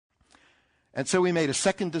And so we made a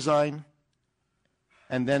second design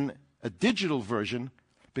and then a digital version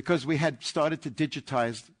because we had started to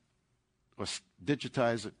digitize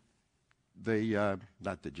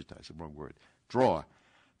draw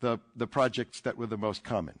the projects that were the most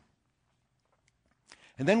common.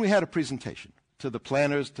 And then we had a presentation to the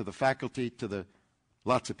planners, to the faculty, to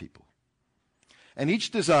lots of people. And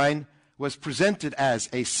each design was presented as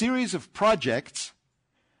a series of projects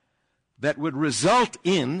that would result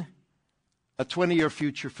in a 20-year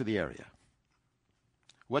future for the area.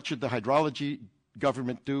 What should the hydrology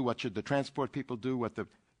government do? What should the transport people do?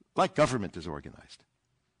 Like government is organized.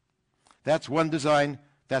 That's one design.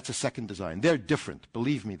 That's a second design. They're different.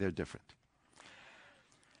 Believe me, they're different.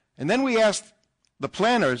 And then we asked the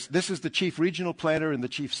planners, this is the chief regional planner and the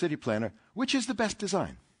chief city planner, which is the best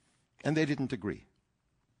design? And they didn't agree.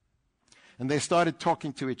 And they started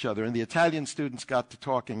talking to each other, and the Italian students got to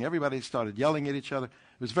talking. Everybody started yelling at each other.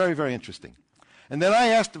 It was very, very interesting. And then I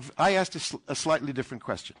asked a slightly different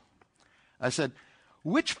question. I said,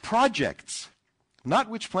 which projects, not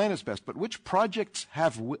which plan is best, but which projects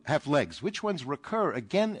have legs? Which ones recur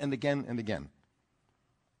again and again and again?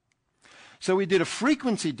 So we did a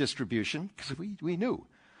frequency distribution, because we knew.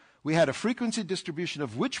 We had a frequency distribution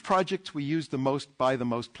of which projects we used the most by the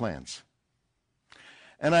most plans.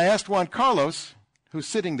 And I asked Juan Carlos, who's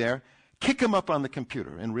sitting there, kick him up on the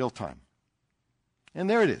computer in real time. And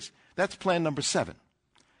there it is. That's plan number 7.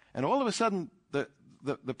 And all of a sudden,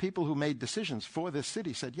 the people who made decisions for this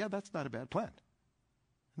city said, yeah, that's not a bad plan.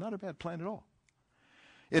 Not a bad plan at all.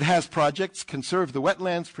 It has projects, conserve the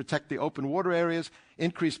wetlands, protect the open water areas,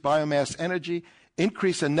 increase biomass energy,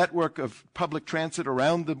 increase a network of public transit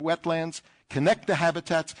around the wetlands, connect the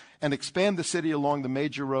habitats, and expand the city along the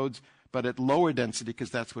major roads, but at lower density because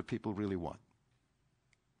that's what people really want.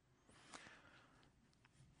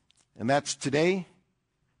 And that's today,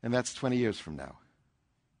 and that's 20 years from now.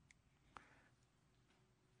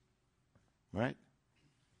 Right?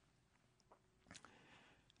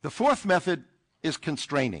 The fourth method is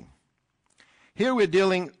constraining. Here we're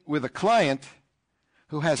dealing with a client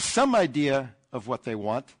who has some idea of what they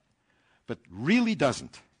want, but really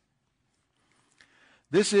doesn't.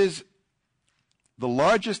 This is the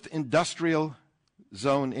largest industrial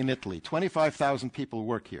zone in Italy. 25,000 people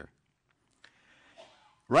work here.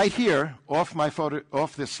 Right here, off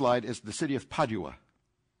this slide, is the city of Padua.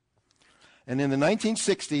 And in the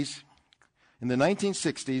 1960s,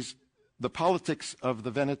 the politics of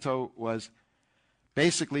the Veneto was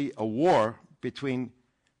basically a war between,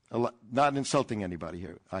 not insulting anybody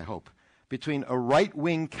here, I hope, between a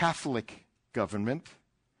right-wing Catholic government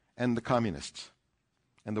and the communists.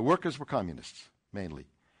 And the workers were communists, mainly.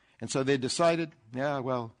 And so they decided,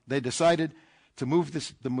 to move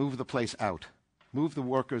the place out, move the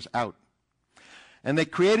workers out. And they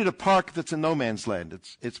created a park that's a no man's land.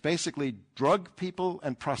 It's basically drug people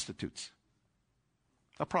and prostitutes.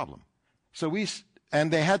 A problem.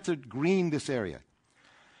 And they had to green this area.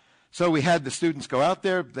 So we had the students go out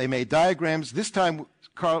there. They made diagrams. This time,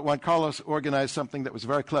 Juan Carlos organized something that was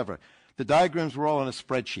very clever. The diagrams were all on a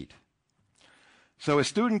spreadsheet. So a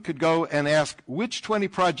student could go and ask which 20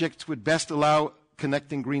 projects would best allow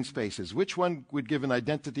connecting green spaces, which one would give an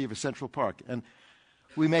identity of a central park. And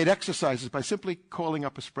we made exercises by simply calling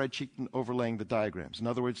up a spreadsheet and overlaying the diagrams. In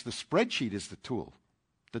other words, the spreadsheet is the tool.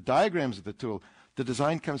 The diagrams are the tool. The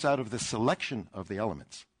design comes out of the selection of the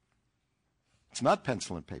elements. It's not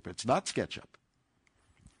pencil and paper. It's not SketchUp.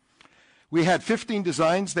 We had 15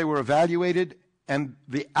 designs. They were evaluated, and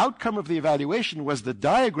the outcome of the evaluation was the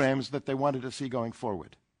diagrams that they wanted to see going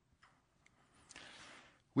forward.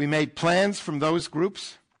 We made plans from those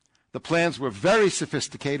groups. The plans were very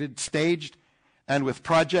sophisticated, staged, and with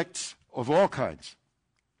projects of all kinds.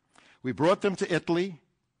 We brought them to Italy.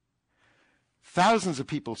 Thousands of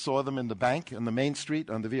people saw them in the bank, on the main street,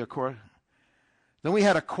 on the Via Cor. Then we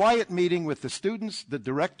had a quiet meeting with the students, the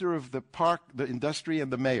director of the park, the industry,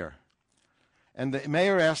 and the mayor. And the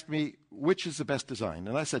mayor asked me, which is the best design?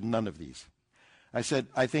 And I said, none of these. I said,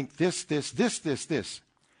 I think this.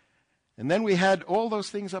 And then we had all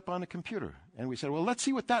those things up on a computer. And we said, well, let's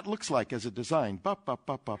see what that looks like as a design. And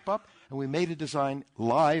we made a design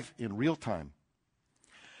live in real time.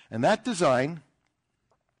 And that design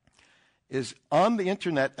is on the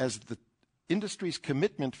internet as the industry's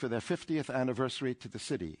commitment for their 50th anniversary to the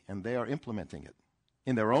city, and they are implementing it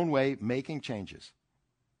in their own way, making changes.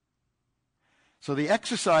 So the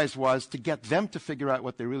exercise was to get them to figure out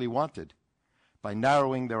what they really wanted by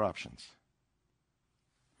narrowing their options.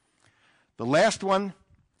 The last one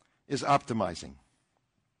is optimizing.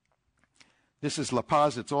 This is La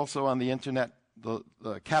Paz. It's also on the internet, the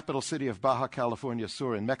capital city of Baja California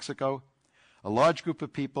Sur in Mexico. a large group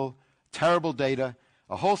of people, terrible data,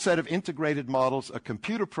 a whole set of integrated models. A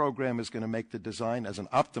computer program is going to make the design as an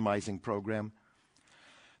optimizing program.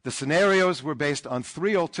 The scenarios were based on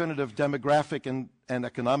 3 alternative demographic and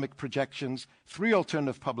economic projections, 3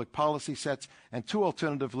 alternative public policy sets, and 2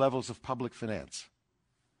 alternative levels of public finance.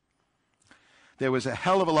 There was a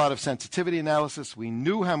hell of a lot of sensitivity analysis. We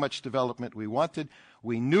knew how much development we wanted.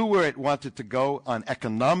 We knew where it wanted to go on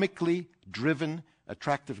economically driven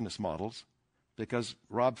attractiveness models, because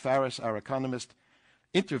Rob Farris, our economist,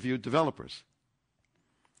 interviewed developers.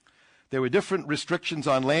 There were different restrictions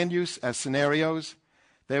on land use as scenarios.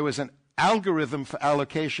 There was an algorithm for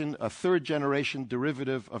allocation, a 3rd-generation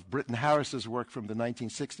derivative of Britton Harris's work from the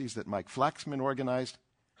 1960s that Mike Flaxman organized.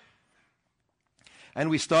 And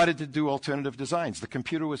we started to do alternative designs. The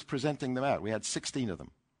computer was presenting them out. We had 16 of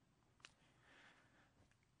them.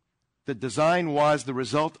 The design was the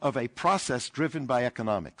result of a process driven by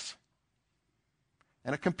economics.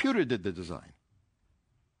 And a computer did the design.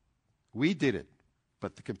 We did it,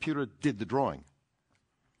 but the computer did the drawing.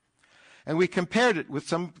 And we compared it with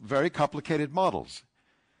some very complicated models.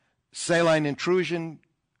 Saline intrusion,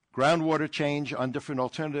 groundwater change on different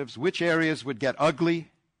alternatives, which areas would get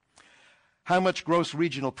ugly, how much gross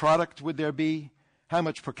regional product would there be, how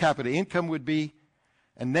much per capita income would be,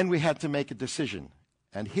 and then we had to make a decision.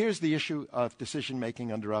 And here's the issue of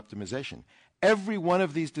decision-making under optimization. Every one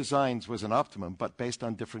of these designs was an optimum, but based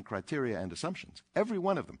on different criteria and assumptions. Every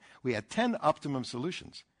one of them. We had 10 optimum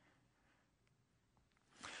solutions.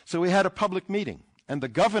 So we had a public meeting, and the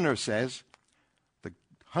governor says,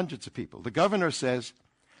 hundreds of people, the governor says,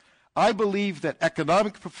 I believe that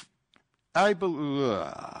economic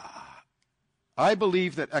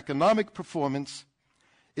performance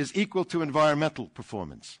is equal to environmental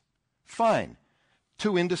performance. Fine.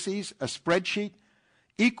 2 indices, a spreadsheet.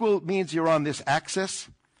 Equal means you're on this axis,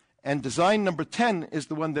 and design number 10 is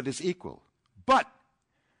the one that is equal. But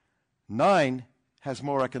 9 has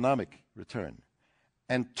more economic return,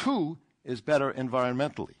 and 2 is better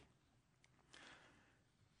environmentally.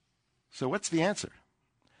 So what's the answer?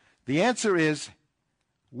 The answer is,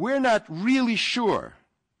 we're not really sure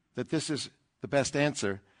that this is the best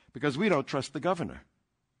answer because we don't trust the governor.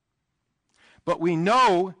 But we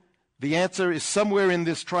know the answer is somewhere in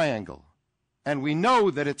this triangle. And we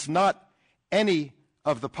know that it's not any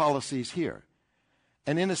of the policies here.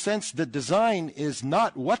 And in a sense, the design is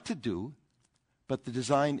not what to do, but the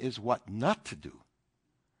design is what not to do,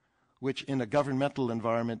 which in a governmental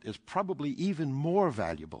environment is probably even more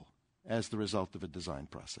valuable as the result of a design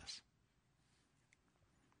process.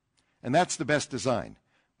 And that's the best design.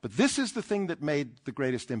 But this is the thing that made the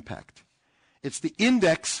greatest impact. It's the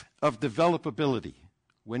index of developability,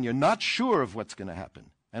 when you're not sure of what's going to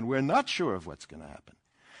happen. And we're not sure of what's going to happen.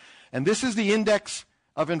 And this is the index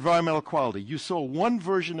of environmental quality. You saw one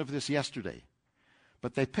version of this yesterday,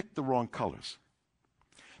 but they picked the wrong colors.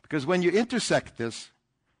 Because when you intersect this,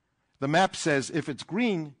 the map says if it's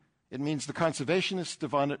green, it means the conservationists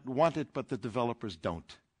want it, but the developers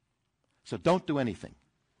don't. So don't do anything.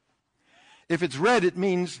 If it's red, it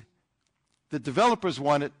means the developers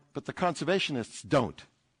want it, but the conservationists don't.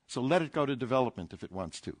 So let it go to development if it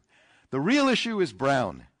wants to. The real issue is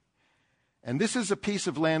brown. And this is a piece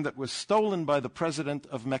of land that was stolen by the president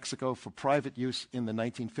of Mexico for private use in the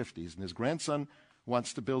 1950s. And his grandson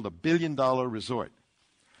wants to build a $1 billion resort.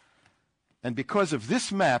 And because of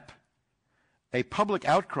this map, a public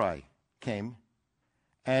outcry came,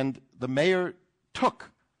 and the mayor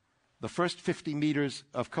took the first 50 meters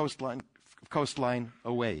of coastline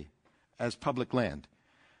away as public land.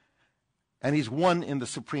 And he's won in the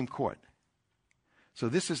Supreme Court. So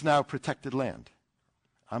this is now protected land.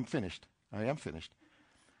 I'm finished. I am finished.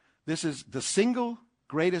 This is the single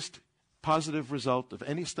greatest positive result of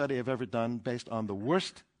any study I've ever done based on the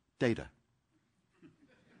worst data.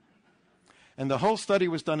 And the whole study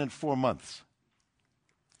was done in 4 months.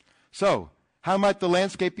 So, how might the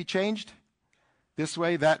landscape be changed? This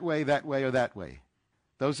way, that way, that way, or that way.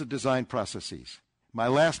 Those are design processes. My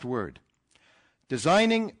last word.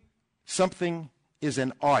 Designing something is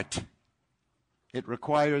an art. It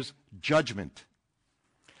requires judgment.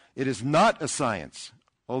 It is not a science,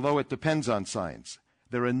 although it depends on science.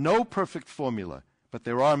 There are no perfect formula, but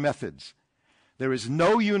there are methods. There is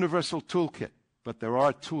no universal toolkit, but there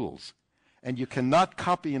are tools. And you cannot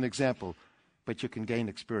copy an example, but you can gain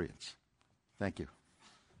experience. Thank you.